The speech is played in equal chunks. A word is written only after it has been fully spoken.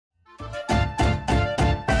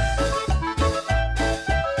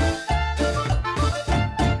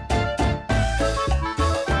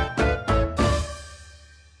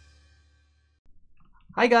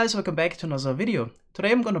Hi guys, welcome back to another video.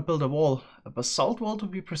 Today I'm gonna build a wall, a basalt wall to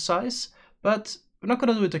be precise, but we're not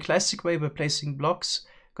gonna do it the classic way by placing blocks.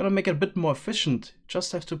 Gonna make it a bit more efficient.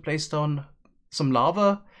 Just have to place down some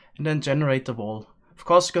lava and then generate the wall. Of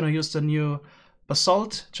course, we're gonna use the new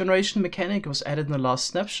Basalt Generation mechanic. It was added in the last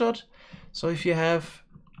snapshot. So if you have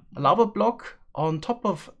a lava block on top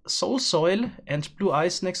of soul soil and blue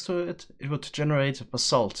ice next to it, it would generate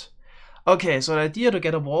basalt. Okay, so the idea to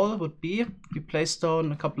get a wall would be you place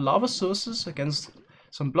down a couple lava sources against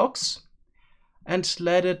some blocks and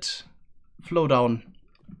let it flow down.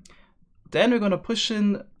 Then we're gonna push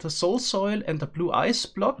in the soul soil and the blue ice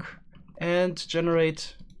block and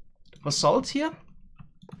generate basalt here.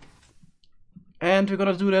 And we're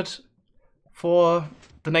gonna do that for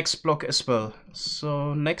the next block as well.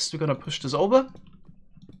 So next we're gonna push this over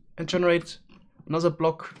and generate another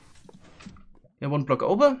block. Yeah, one block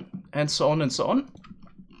over, and so on and so on.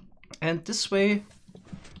 And this way,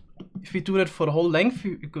 if we do that for the whole length,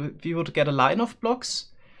 we would get a line of blocks.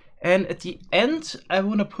 And at the end, I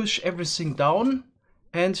want to push everything down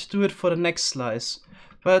and do it for the next slice.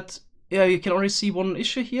 But yeah, you can already see one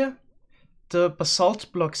issue here. The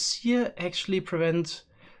basalt blocks here actually prevent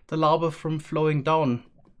the lava from flowing down.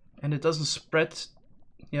 And it doesn't spread,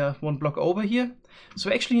 yeah, one block over here. So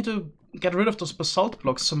we actually need to get rid of those basalt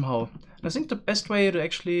blocks somehow. And I think the best way to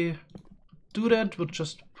actually do that would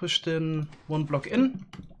just push in one block in.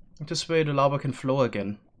 This way the lava can flow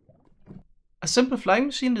again. A simple flying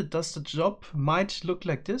machine that does the job might look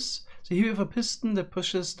like this. So here we have a piston that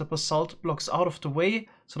pushes the basalt blocks out of the way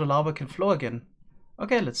so the lava can flow again.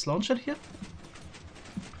 Okay, let's launch it here.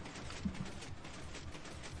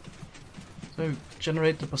 So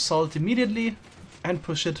generate the basalt immediately and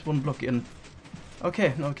push it one block in.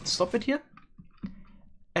 Okay, now we can stop it here.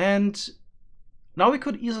 And now we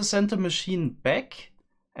could either send the machine back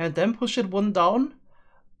and then push it one down,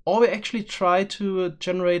 or we actually try to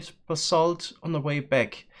generate basalt on the way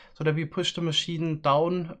back, so that we push the machine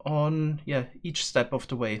down on each step of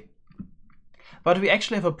the way. But we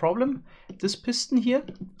actually have a problem. This piston here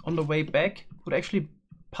on the way back would actually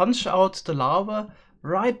punch out the lava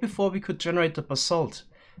right before we could generate the basalt.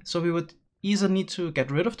 So we would either need to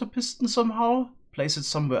get rid of the piston somehow, place it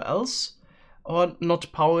somewhere else, or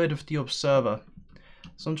not power it with the observer.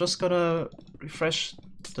 So I'm just gonna refresh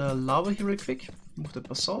the lava here real quick, move the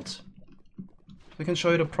basalt. We can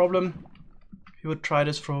show you the problem. We would try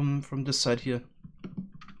this from this side here.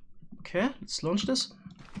 Okay, let's launch this.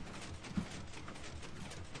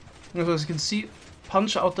 And as you can see,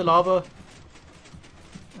 punch out the lava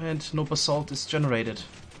and no basalt is generated.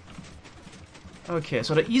 Okay,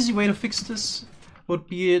 so the easy way to fix this would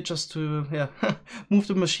be just to move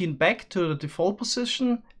the machine back to the default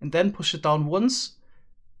position and then push it down once,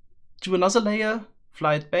 do another layer,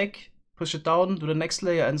 fly it back, push it down, do the next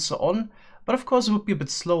layer and so on. But of course it would be a bit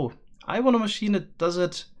slow. I want a machine that does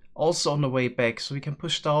it also on the way back, so we can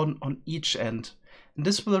push down on each end. And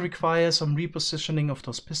this will require some repositioning of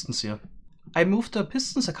those pistons here. I moved the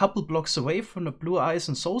pistons a couple blocks away from the blue ice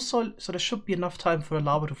and soul soil, so there should be enough time for the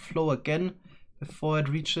lava to flow again before it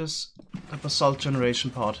reaches the Basalt Generation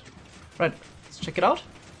part. Right, let's check it out.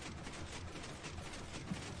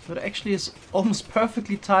 So it actually is almost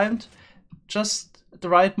perfectly timed. Just at the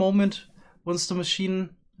right moment, once the machine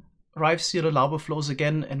arrives here, the lava flows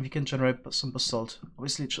again and we can generate some basalt.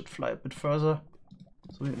 Obviously it should fly a bit further,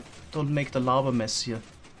 so we don't make the lava mess here.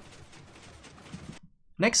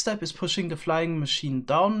 Next step is pushing the flying machine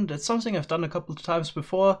down. That's something I've done a couple of times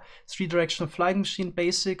before. 3-directional flying machine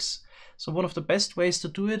basics. So one of the best ways to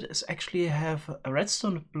do it is actually have a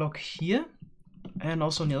redstone block here and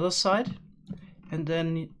also on the other side. And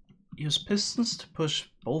then use pistons to push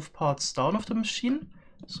both parts down of the machine.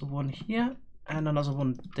 So one here and another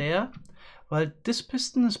one there. While this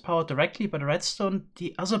piston is powered directly by the redstone,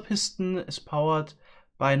 the other piston is powered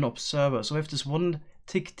by an observer. So we have this one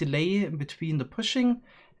tick delay in between the pushing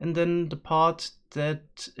and then the part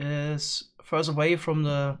that is further away from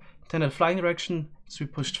the intended flying direction is to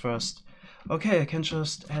be pushed first. Okay, I can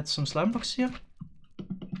just add some slime blocks here,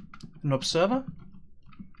 an observer,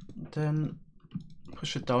 then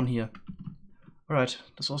push it down here. Alright,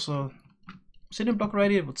 there's also obsidian block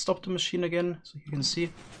ready. It would stop the machine again, so you can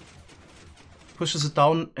see. Pushes it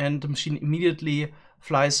down and the machine immediately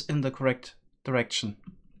flies in the correct direction.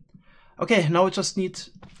 Okay, now we just need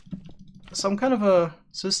some kind of a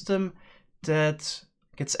system that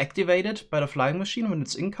gets activated by the flying machine when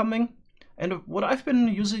it's incoming. And what I've been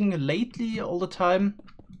using lately all the time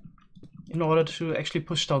in order to actually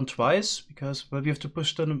push down twice, because well, we have to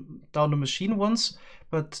push down the machine once,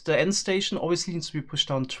 but the end station obviously needs to be pushed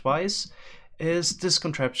down twice, is this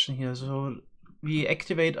contraption here. So we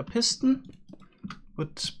activate a piston,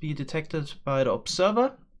 would be detected by the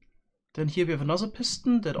observer. Then here we have another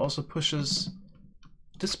piston that also pushes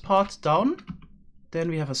this part down. Then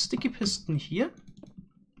we have a sticky piston here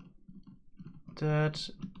that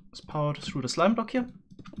is powered through the slime block here.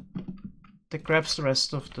 That grabs the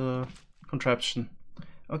rest of the contraption.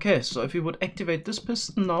 Okay, so if we would activate this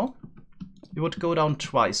piston now, it would go down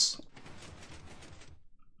twice.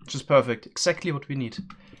 Which is perfect, exactly what we need.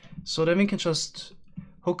 So then we can just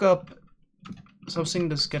hook up something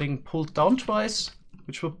that's getting pulled down twice,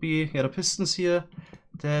 which would be the pistons here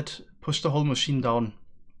that push the whole machine down.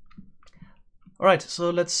 Alright, so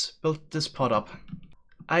let's build this part up.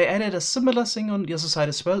 I added a similar thing on the other side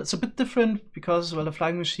as well. It's a bit different because, well, the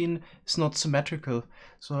flying machine is not symmetrical,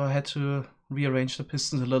 so I had to rearrange the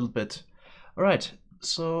pistons a little bit. Alright,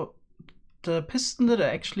 so the piston that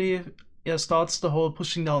actually starts the whole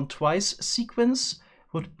pushing down twice sequence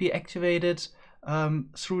would be activated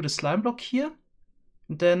through the slime block here.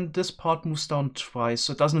 And then this part moves down twice,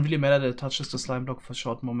 so it doesn't really matter that it touches the slime block for a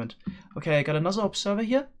short moment. Okay, I got another observer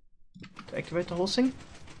here to activate the whole thing.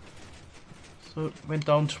 So it went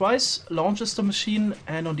down twice, launches the machine,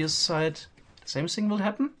 and on the other side the same thing will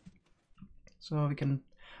happen. So we can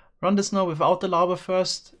run this now without the lava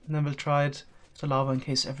first, and then we'll try it with the lava in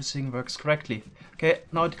case everything works correctly. Okay,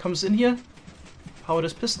 now it comes in here, power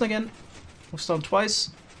this piston again, moves down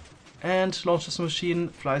twice, and launches the machine,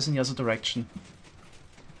 flies in the other direction.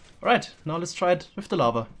 Alright, now let's try it with the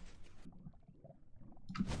lava.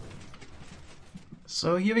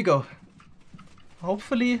 So here we go.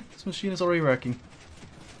 Hopefully this machine is already working.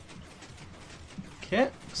 Okay,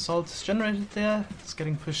 salt is generated there, it's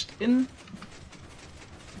getting pushed in.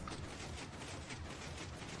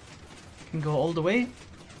 Can go all the way.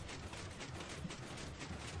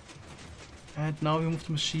 And now we move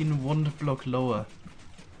the machine one block lower.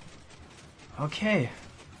 Okay,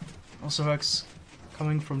 also works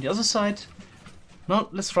coming from the other side. Now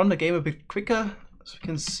let's run the game a bit quicker so we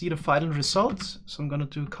can see the final result. So I'm gonna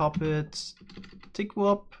do carpet tick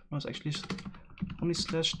warp. No, it's actually only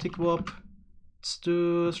slash tick warp. Let's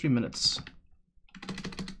do 3 minutes.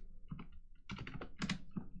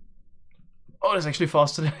 Oh, that's actually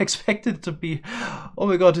faster than I expected it to be. Oh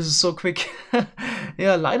my god, this is so quick.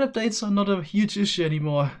 Yeah, line updates are not a huge issue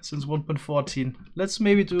anymore since 1.14. Let's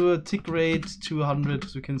maybe do a tick rate 200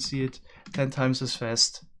 so we can see it 10 times as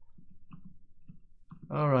fast.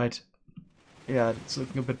 Alright. Yeah, it's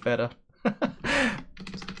looking a bit better.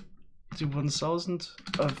 Do 1000.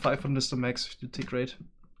 500 is the max the tick rate.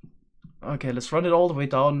 Okay, let's run it all the way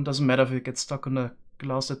down. Doesn't matter if it gets stuck on the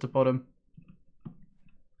glass at the bottom.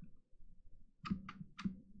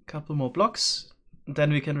 Couple more blocks, and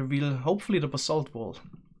then we can reveal hopefully the basalt wall.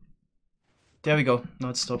 There we go, now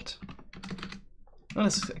it stopped. Now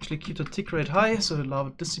let's actually keep the tick rate high so the lava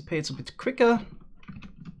dissipates a bit quicker.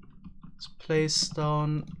 Let's place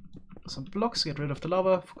down some blocks, get rid of the lava.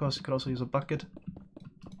 Of course, you could also use a bucket.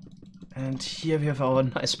 And here we have our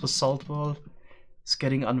nice basalt wall. It's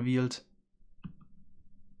getting unveiled.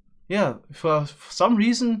 Yeah, for some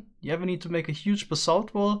reason you ever need to make a huge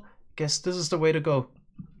basalt wall, I guess this is the way to go.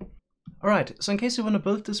 Alright, so in case you want to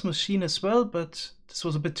build this machine as well, but this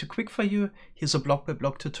was a bit too quick for you, here's a block by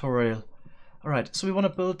block tutorial. Alright, so we want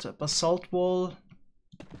to build a basalt wall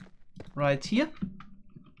right here.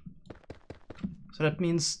 So that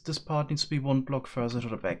means this part needs to be 1 block further to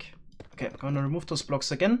the back. Okay, I'm going to remove those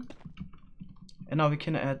blocks again. And now we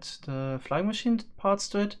can add the flying machine parts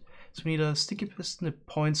to it. So we need a sticky piston that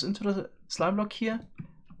points into the slime block here.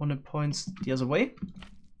 One that points the other way.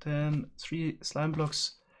 Then 3 slime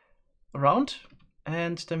blocks around,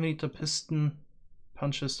 and then we need the piston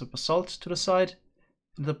punches the basalt to the side,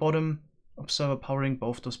 and the bottom observer powering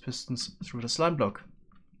both those pistons through the slime block.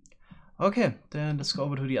 Okay, then let's go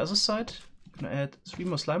over to the other side. I'm gonna add 3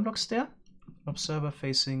 more slime blocks there. Observer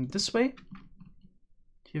facing this way.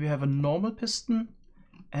 Here we have a normal piston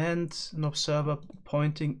and an observer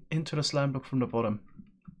pointing into the slime block from the bottom.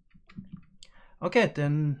 Okay,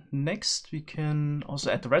 then next we can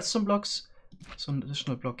also add the redstone blocks. So an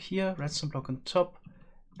additional block here, redstone block on top,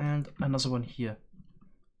 and another one here.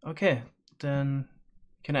 Okay, then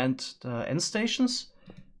you can add the end stations.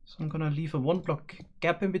 So I'm gonna leave a 1 block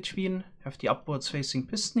gap in between, have the upwards facing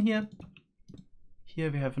piston here.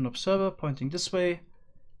 Here we have an observer pointing this way,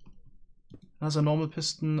 another normal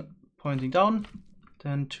piston pointing down,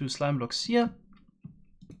 then 2 slime blocks here.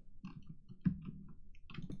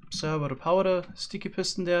 Observer to power the sticky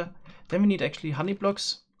piston there. Then we need actually honey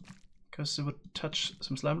blocks, because it would touch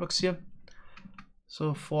some slime blocks here.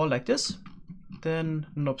 So 4 like this, then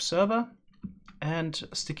an observer and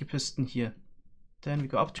a sticky piston here. Then we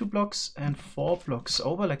go up 2 blocks and 4 blocks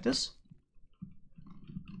over like this.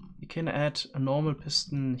 We can add a normal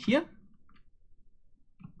piston here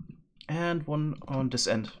and one on this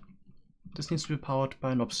end. This needs to be powered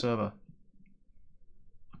by an observer.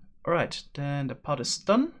 Alright, then the part is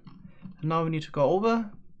done. And now we need to go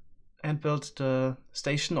over and build the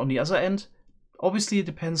station on the other end. Obviously it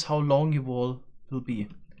depends how long your wall will be.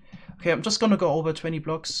 Okay, I'm just gonna go over 20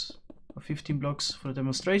 blocks or 15 blocks for the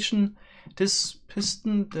demonstration. This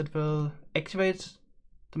piston that will activate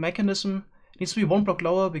the mechanism needs to be 1 block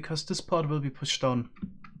lower because this part will be pushed down.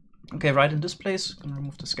 Okay, right in this place, I'm gonna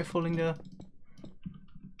remove the scaffolding there.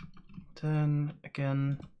 Then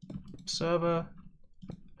again, observer,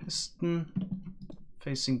 piston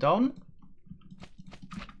facing down,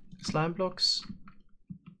 slime blocks,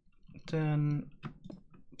 then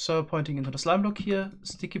observer pointing into the slime block here,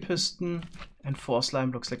 sticky piston, and 4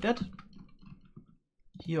 slime blocks like that.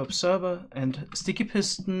 Here observer and sticky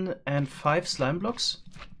piston and 5 slime blocks.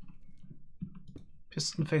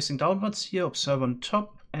 Piston facing downwards here, observer on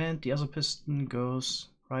top, and the other piston goes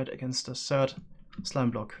right against the 3rd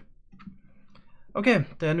slime block. Okay,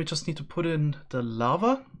 then we just need to put in the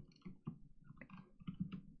lava.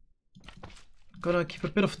 Gonna keep a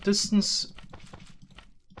bit of distance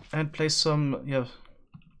and place some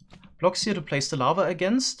blocks here to place the lava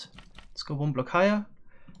against. Let's go 1 block higher.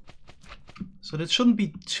 So that shouldn't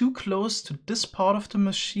be too close to this part of the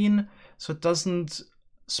machine, so it doesn't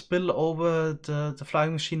spill over the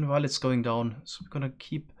flying machine while it's going down. So we're gonna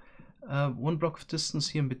keep 1 block of distance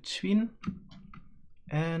here in between.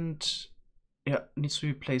 And yeah, it needs to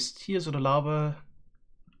be placed here so the lava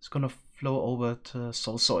is gonna flow over to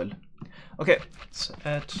soil. Okay, let's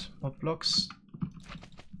add more blocks.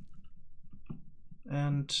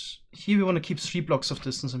 And here we want to keep 3 blocks of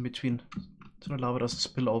distance in between so the lava doesn't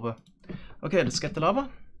spill over. Okay, let's get the lava.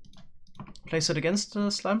 Place it against the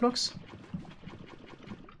slime blocks.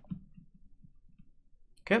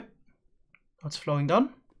 Okay, now it's flowing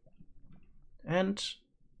down. And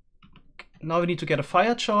now we need to get a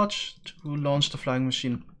fire charge to launch the flying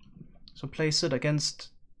machine. So place it against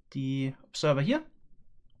the observer here.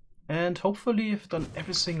 And hopefully, if I've done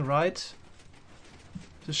everything right,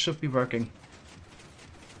 this should be working.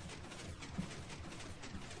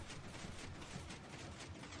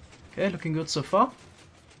 Okay, looking good so far.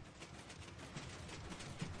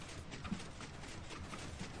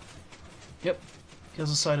 Yep, the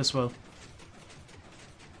other side as well.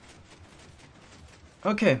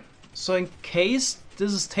 Okay, so in case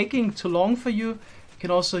this is taking too long for you, you can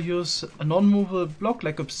also use a non-movable block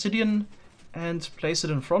like obsidian and place it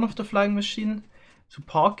in front of the flying machine to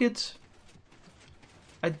park it.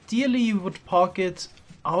 Ideally you would park it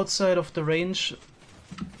outside of the range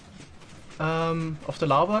of the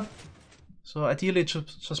lava. So ideally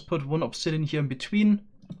just put 1 obsidian here in between.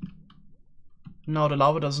 Now the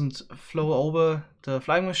lava doesn't flow over the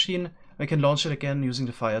flying machine. I can launch it again using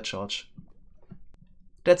the fire charge.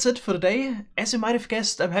 That's it for today. As you might have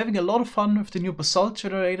guessed, I'm having a lot of fun with the new Basalt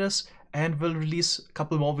generators and will release a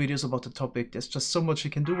couple more videos about the topic. There's just so much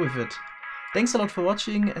you can do with it. Thanks a lot for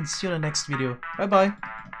watching and see you in the next video. Bye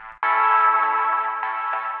bye!